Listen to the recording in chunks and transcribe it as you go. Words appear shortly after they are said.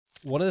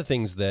one of the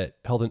things that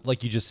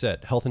like you just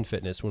said, health and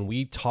fitness, when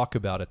we talk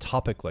about a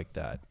topic like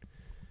that,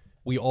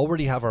 we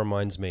already have our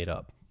minds made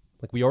up.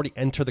 Like we already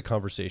enter the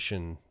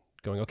conversation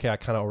going, okay, I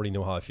kind of already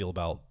know how I feel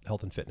about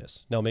health and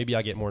fitness. Now, maybe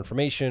I get more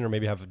information or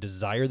maybe I have a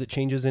desire that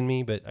changes in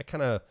me, but I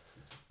kind of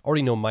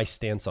already know my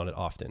stance on it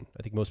often.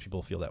 I think most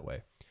people feel that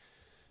way.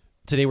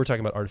 Today, we're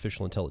talking about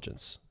artificial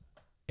intelligence.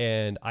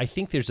 And I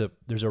think there's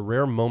a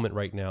rare moment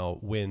right now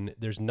when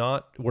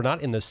we're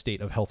not in the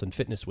state of health and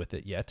fitness with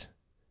it yet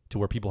to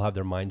where people have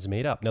their minds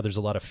made up. Now, there's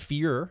a lot of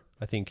fear,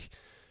 I think,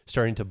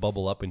 starting to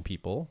bubble up in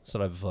people,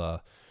 sort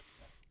of,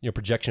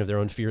 projection of their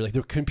own fear. Like,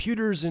 the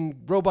computers and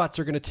robots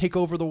are going to take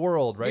over the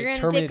world, right? They're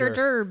going to take our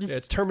gerbs. Yeah,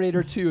 it's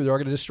Terminator 2. They're all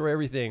going to destroy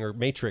everything, or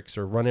Matrix,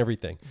 or run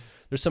everything.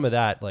 There's some of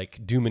that,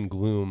 like doom and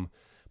gloom,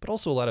 but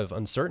also a lot of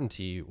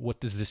uncertainty. What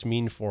does this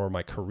mean for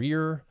my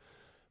career?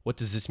 What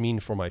does this mean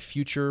for my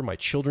future, my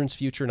children's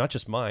future, not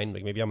just mine?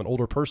 Like maybe I'm an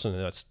older person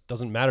and that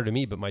doesn't matter to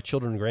me, but my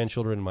children,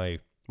 grandchildren, my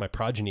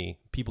progeny,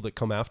 people that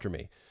come after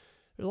me.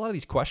 There's a lot of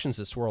these questions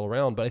that swirl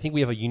around, but I think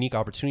we have a unique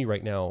opportunity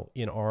right now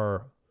in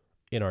our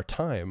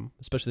time,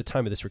 especially the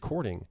time of this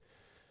recording,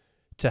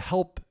 to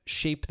help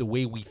shape the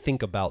way we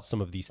think about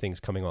some of these things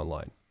coming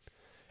online.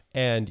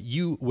 And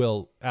you,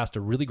 Will, asked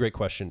a really great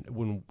question.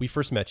 When we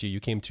first met you,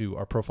 you came to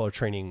our profiler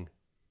training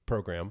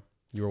program.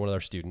 You were one of our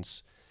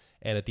students.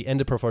 And at the end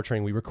of profiler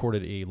training, we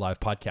recorded a live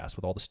podcast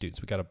with all the students.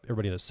 We got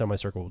everybody in a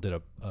semicircle, did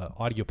a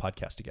audio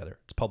podcast together.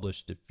 It's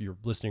published. If you're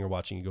listening or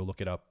watching, you go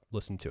look it up,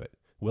 listen to it.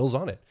 Will's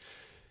on it.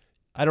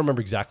 I don't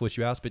remember exactly what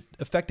you asked, but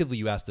effectively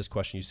you asked this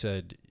question. You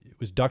said, it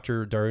was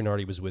Dr.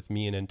 Darinardi was with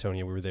me and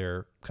Antonia. We were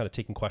there kind of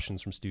taking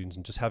questions from students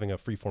and just having a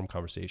free-form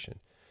conversation.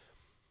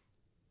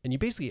 And you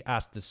basically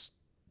asked this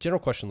general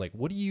question, like,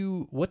 what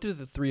do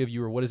the three of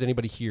you, or what does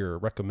anybody here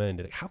recommend?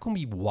 And how can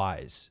we be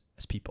wise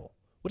as people?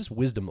 What does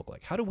wisdom look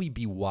like? How do we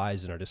be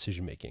wise in our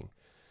decision-making,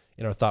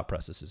 in our thought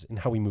processes, and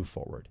how we move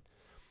forward?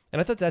 And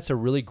I thought that's a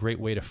really great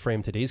way to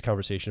frame today's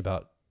conversation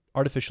about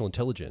artificial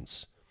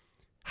intelligence.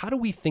 How do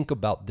we think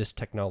about this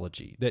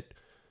technology that,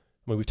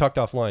 when we've talked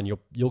offline,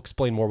 you'll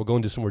explain more, we'll go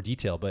into some more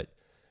detail, but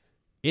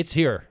it's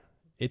here.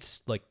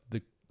 It's like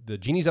the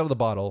genie's out of the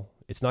bottle.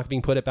 It's not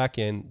being put back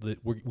in.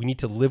 We need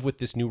to live with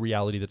this new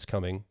reality that's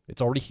coming.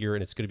 It's already here,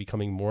 and it's going to be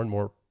coming more and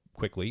more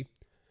quickly.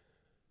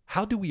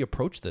 How do we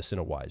approach this in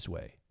a wise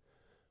way?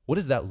 What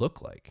does that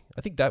look like?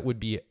 I think that would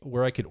be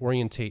where I could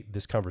orientate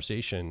this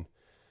conversation,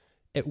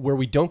 where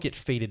we don't get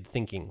faded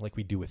thinking like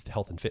we do with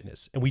health and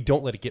fitness, and we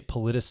don't let it get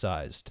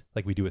politicized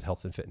like we do with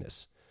health and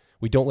fitness.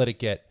 We don't let it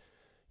get,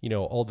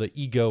 all the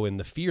ego and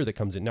the fear that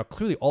comes in. Now,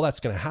 clearly all that's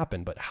going to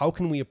happen, but how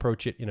can we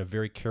approach it in a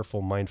very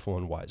careful, mindful,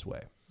 and wise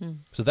way?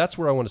 So that's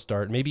where I want to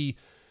start. Maybe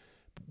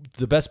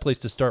the best place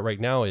to start right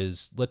now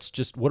is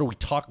when we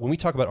talk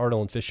about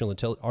artificial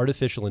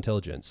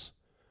intelligence,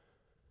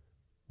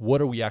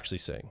 what are we actually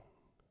saying?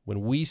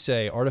 When we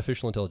say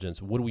artificial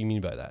intelligence, what do we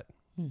mean by that?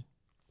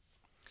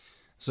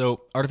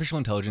 So artificial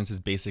intelligence is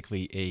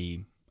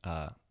basically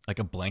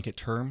a blanket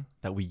term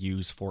that we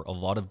use for a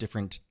lot of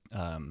different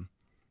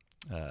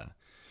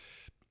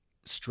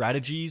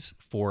strategies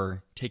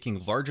for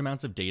taking large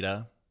amounts of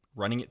data,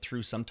 running it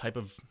through some type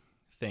of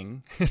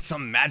thing,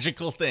 some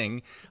magical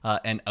thing,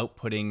 and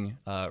outputting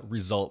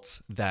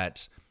results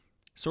that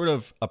sort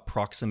of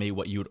approximate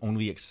what you would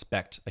only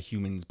expect a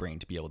human's brain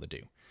to be able to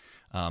do.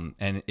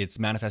 And it's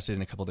manifested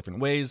in a couple different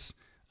ways.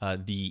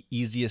 The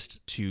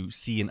easiest to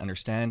see and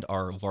understand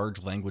are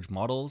large language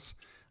models,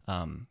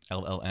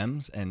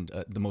 LLMs, and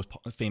the most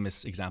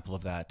famous example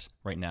of that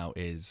right now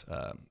is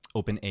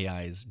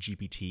OpenAI's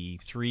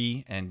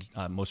GPT-3 and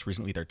most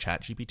recently their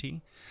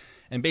ChatGPT.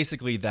 And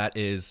basically that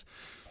is,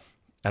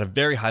 at a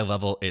very high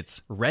level,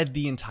 it's read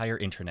the entire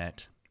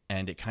internet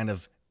and it kind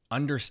of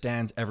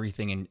understands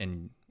everything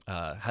and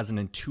has an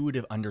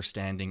intuitive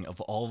understanding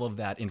of all of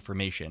that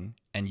information,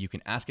 and you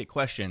can ask it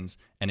questions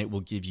and it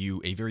will give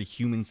you a very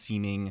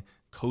human-seeming,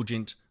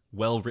 cogent,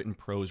 well-written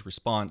prose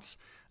response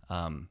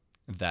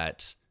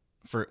that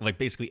for like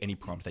basically any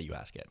prompt that you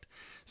ask it.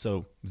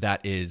 So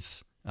that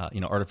is,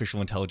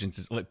 artificial intelligence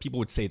is, like, people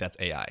would say that's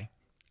AI.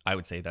 I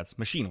would say that's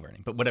machine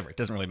learning, but whatever, it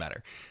doesn't really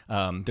matter.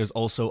 There's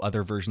also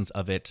other versions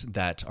of it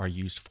that are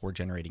used for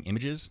generating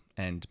images,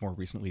 and more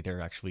recently they're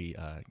actually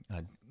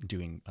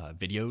doing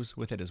videos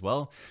with it as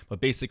well. But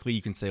basically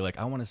you can say, like,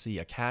 I want to see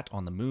a cat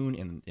on the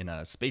moon in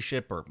a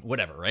spaceship or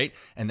whatever, right?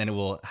 And then it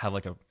will have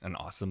like an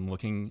awesome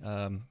looking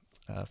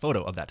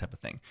photo of that type of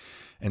thing.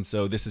 And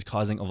so this is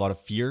causing a lot of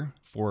fear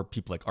for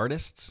people like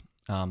artists.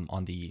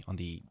 On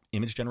the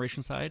image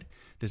generation side,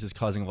 this is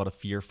causing a lot of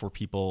fear for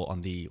people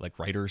on the like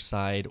writer's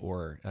side,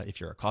 or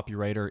if you're a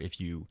copywriter, if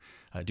you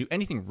do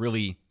anything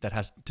really that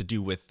has to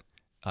do with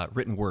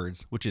written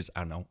words, which is,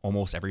 I don't know,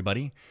 almost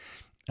everybody.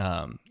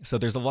 So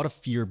there's a lot of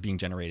fear being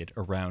generated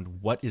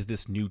around what is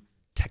this new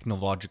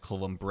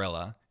technological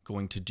umbrella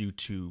going to do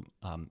to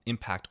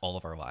impact all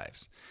of our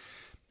lives.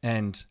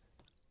 And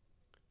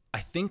I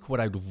think what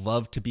I'd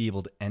love to be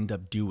able to end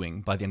up doing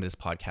by the end of this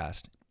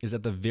podcast is,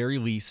 at the very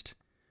least,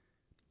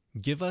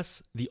 give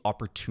us the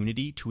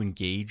opportunity to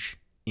engage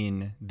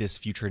in this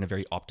future in a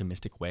very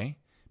optimistic way,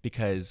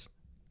 because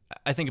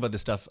I think about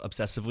this stuff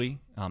obsessively,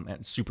 and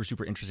it's super,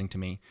 super interesting to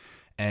me.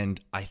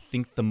 And I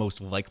think the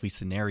most likely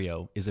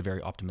scenario is a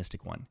very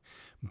optimistic one.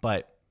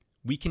 But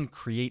we can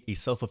create a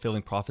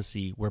self-fulfilling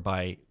prophecy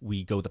whereby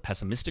we go the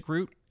pessimistic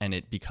route and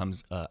it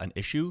becomes an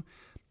issue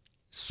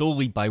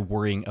solely by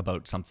worrying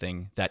about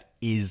something that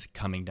is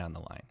coming down the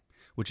line,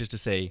 which is to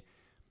say,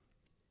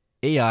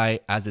 AI,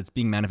 as it's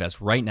being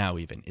manifest right now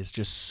even, is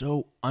just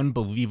so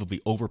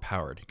unbelievably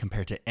overpowered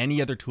compared to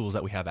any other tools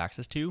that we have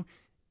access to.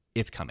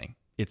 It's coming.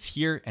 It's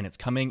here and it's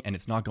coming and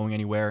it's not going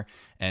anywhere.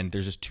 And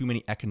there's just too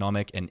many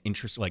economic and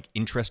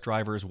interest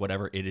drivers,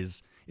 whatever it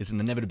is. It's an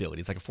inevitability.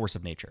 It's like a force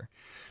of nature.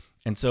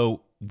 And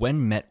so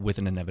when met with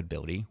an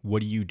inevitability,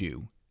 what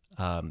do?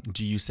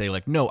 Do you say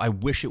like, no, I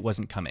wish it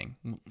wasn't coming?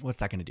 What's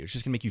that going to do? It's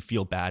just going to make you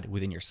feel bad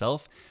within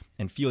yourself,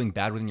 and feeling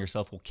bad within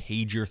yourself will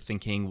cage your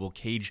thinking, will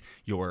cage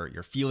your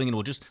feeling, and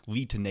will just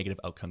lead to negative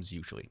outcomes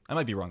usually. I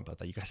might be wrong about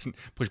that. You guys can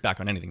push back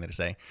on anything that I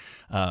say.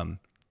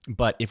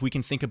 But if we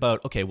can think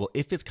about, okay, well,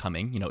 if it's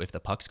coming, if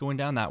the puck's going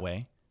down that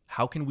way,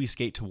 how can we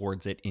skate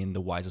towards it in the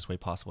wisest way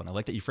possible? And I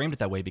like that you framed it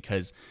that way,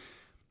 because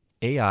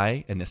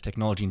AI and this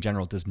technology in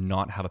general does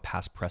not have a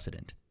past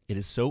precedent. It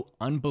is so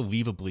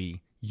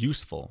unbelievably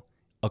useful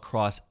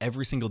across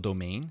every single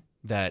domain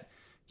that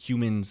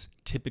humans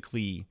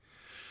typically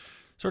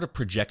sort of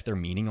project their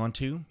meaning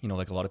onto.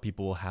 Like a lot of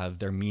people will have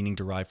their meaning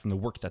derived from the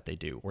work that they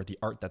do or the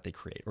art that they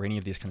create or any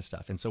of these kind of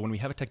stuff. And so when we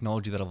have a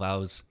technology that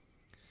allows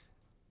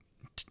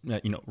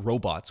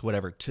robots,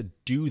 whatever, to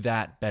do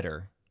that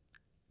better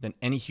than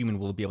any human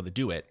will be able to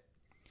do it,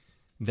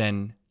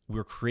 then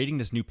we're creating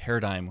this new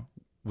paradigm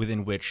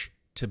within which,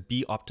 to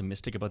be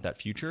optimistic about that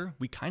future,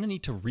 we kind of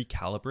need to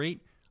recalibrate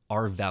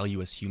our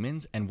value as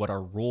humans and what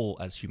our role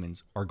as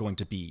humans are going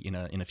to be in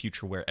a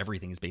future where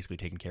everything is basically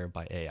taken care of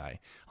by AI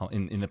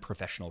in the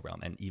professional realm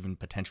and even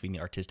potentially in the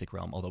artistic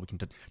realm, although we can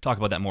talk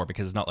about that more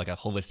because it's not like a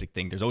holistic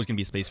thing. There's always going to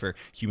be a space for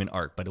human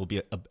art, but it'll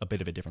be a bit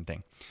of a different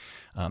thing.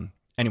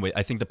 Anyway,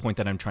 I think the point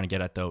that I'm trying to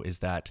get at, though, is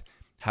that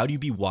how do you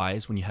be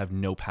wise when you have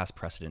no past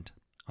precedent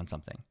on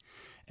something?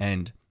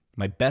 And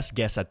my best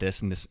guess at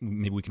this, and this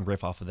maybe we can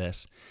riff off of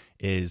this,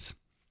 is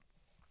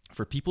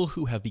for people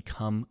who have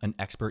become an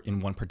expert in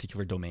one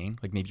particular domain,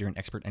 like maybe you're an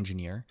expert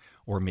engineer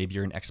or maybe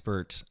you're an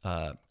expert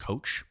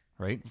coach,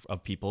 right,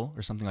 of people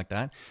or something like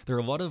that. There are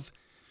a lot of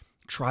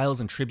trials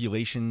and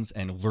tribulations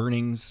and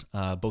learnings,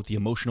 both the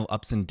emotional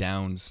ups and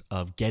downs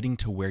of getting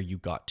to where you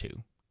got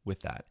to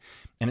with that.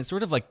 And it's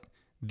sort of like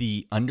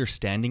the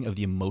understanding of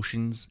the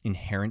emotions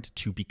inherent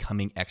to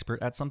becoming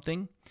expert at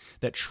something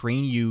that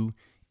train you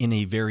in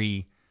a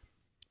very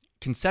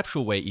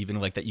conceptual way, even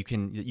like that you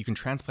can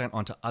transplant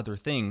onto other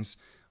things.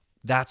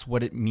 That's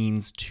what it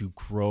means to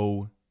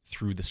grow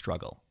through the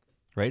struggle,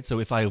 right? So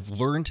if I've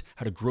learned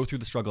how to grow through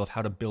the struggle of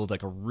how to build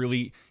like a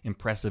really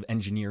impressive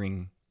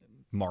engineering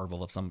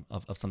marvel of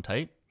some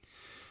type,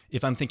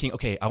 if I'm thinking,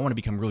 okay, I want to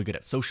become really good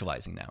at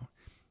socializing now,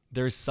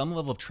 there's some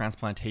level of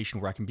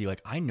transplantation where I can be like,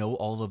 I know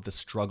all of the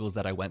struggles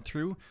that I went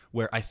through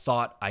where I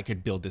thought I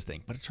could build this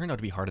thing, but it turned out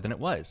to be harder than it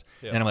was.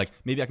 Yeah. And I'm like,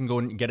 maybe I can go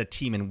and get a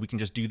team and we can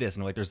just do this.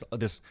 And like, there's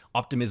this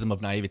optimism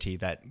of naivety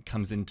that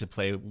comes into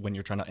play when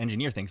you're trying to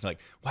engineer things. Like,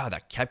 wow,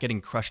 that kept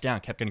getting crushed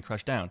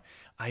down.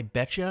 I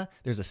betcha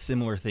there's a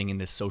similar thing in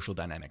this social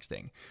dynamics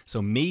thing.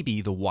 So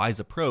maybe the wise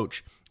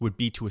approach would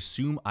be to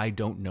assume I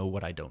don't know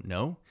what I don't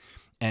know,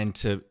 and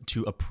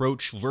to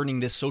approach learning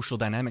this social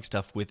dynamic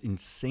stuff with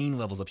insane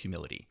levels of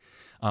humility,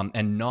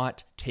 and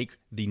not take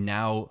the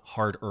now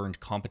hard-earned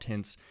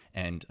competence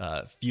and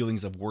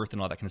feelings of worth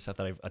and all that kind of stuff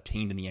that I've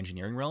attained in the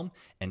engineering realm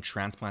and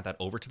transplant that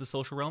over to the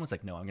social realm. It's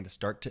like, no, I'm going to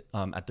start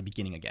at the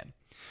beginning again.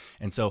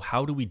 And so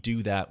how do we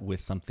do that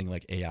with something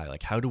like AI?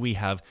 Like, how do we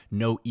have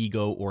no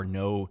ego or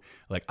no,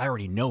 like, I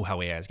already know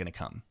how AI is going to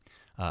come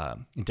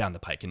down the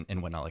pike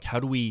and whatnot? Like, how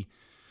do we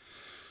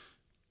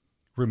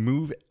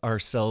remove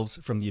ourselves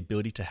from the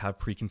ability to have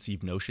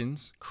preconceived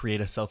notions,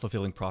 create a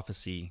self-fulfilling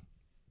prophecy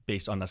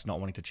based on us not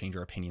wanting to change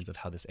our opinions of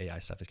how this AI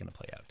stuff is going to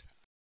play out?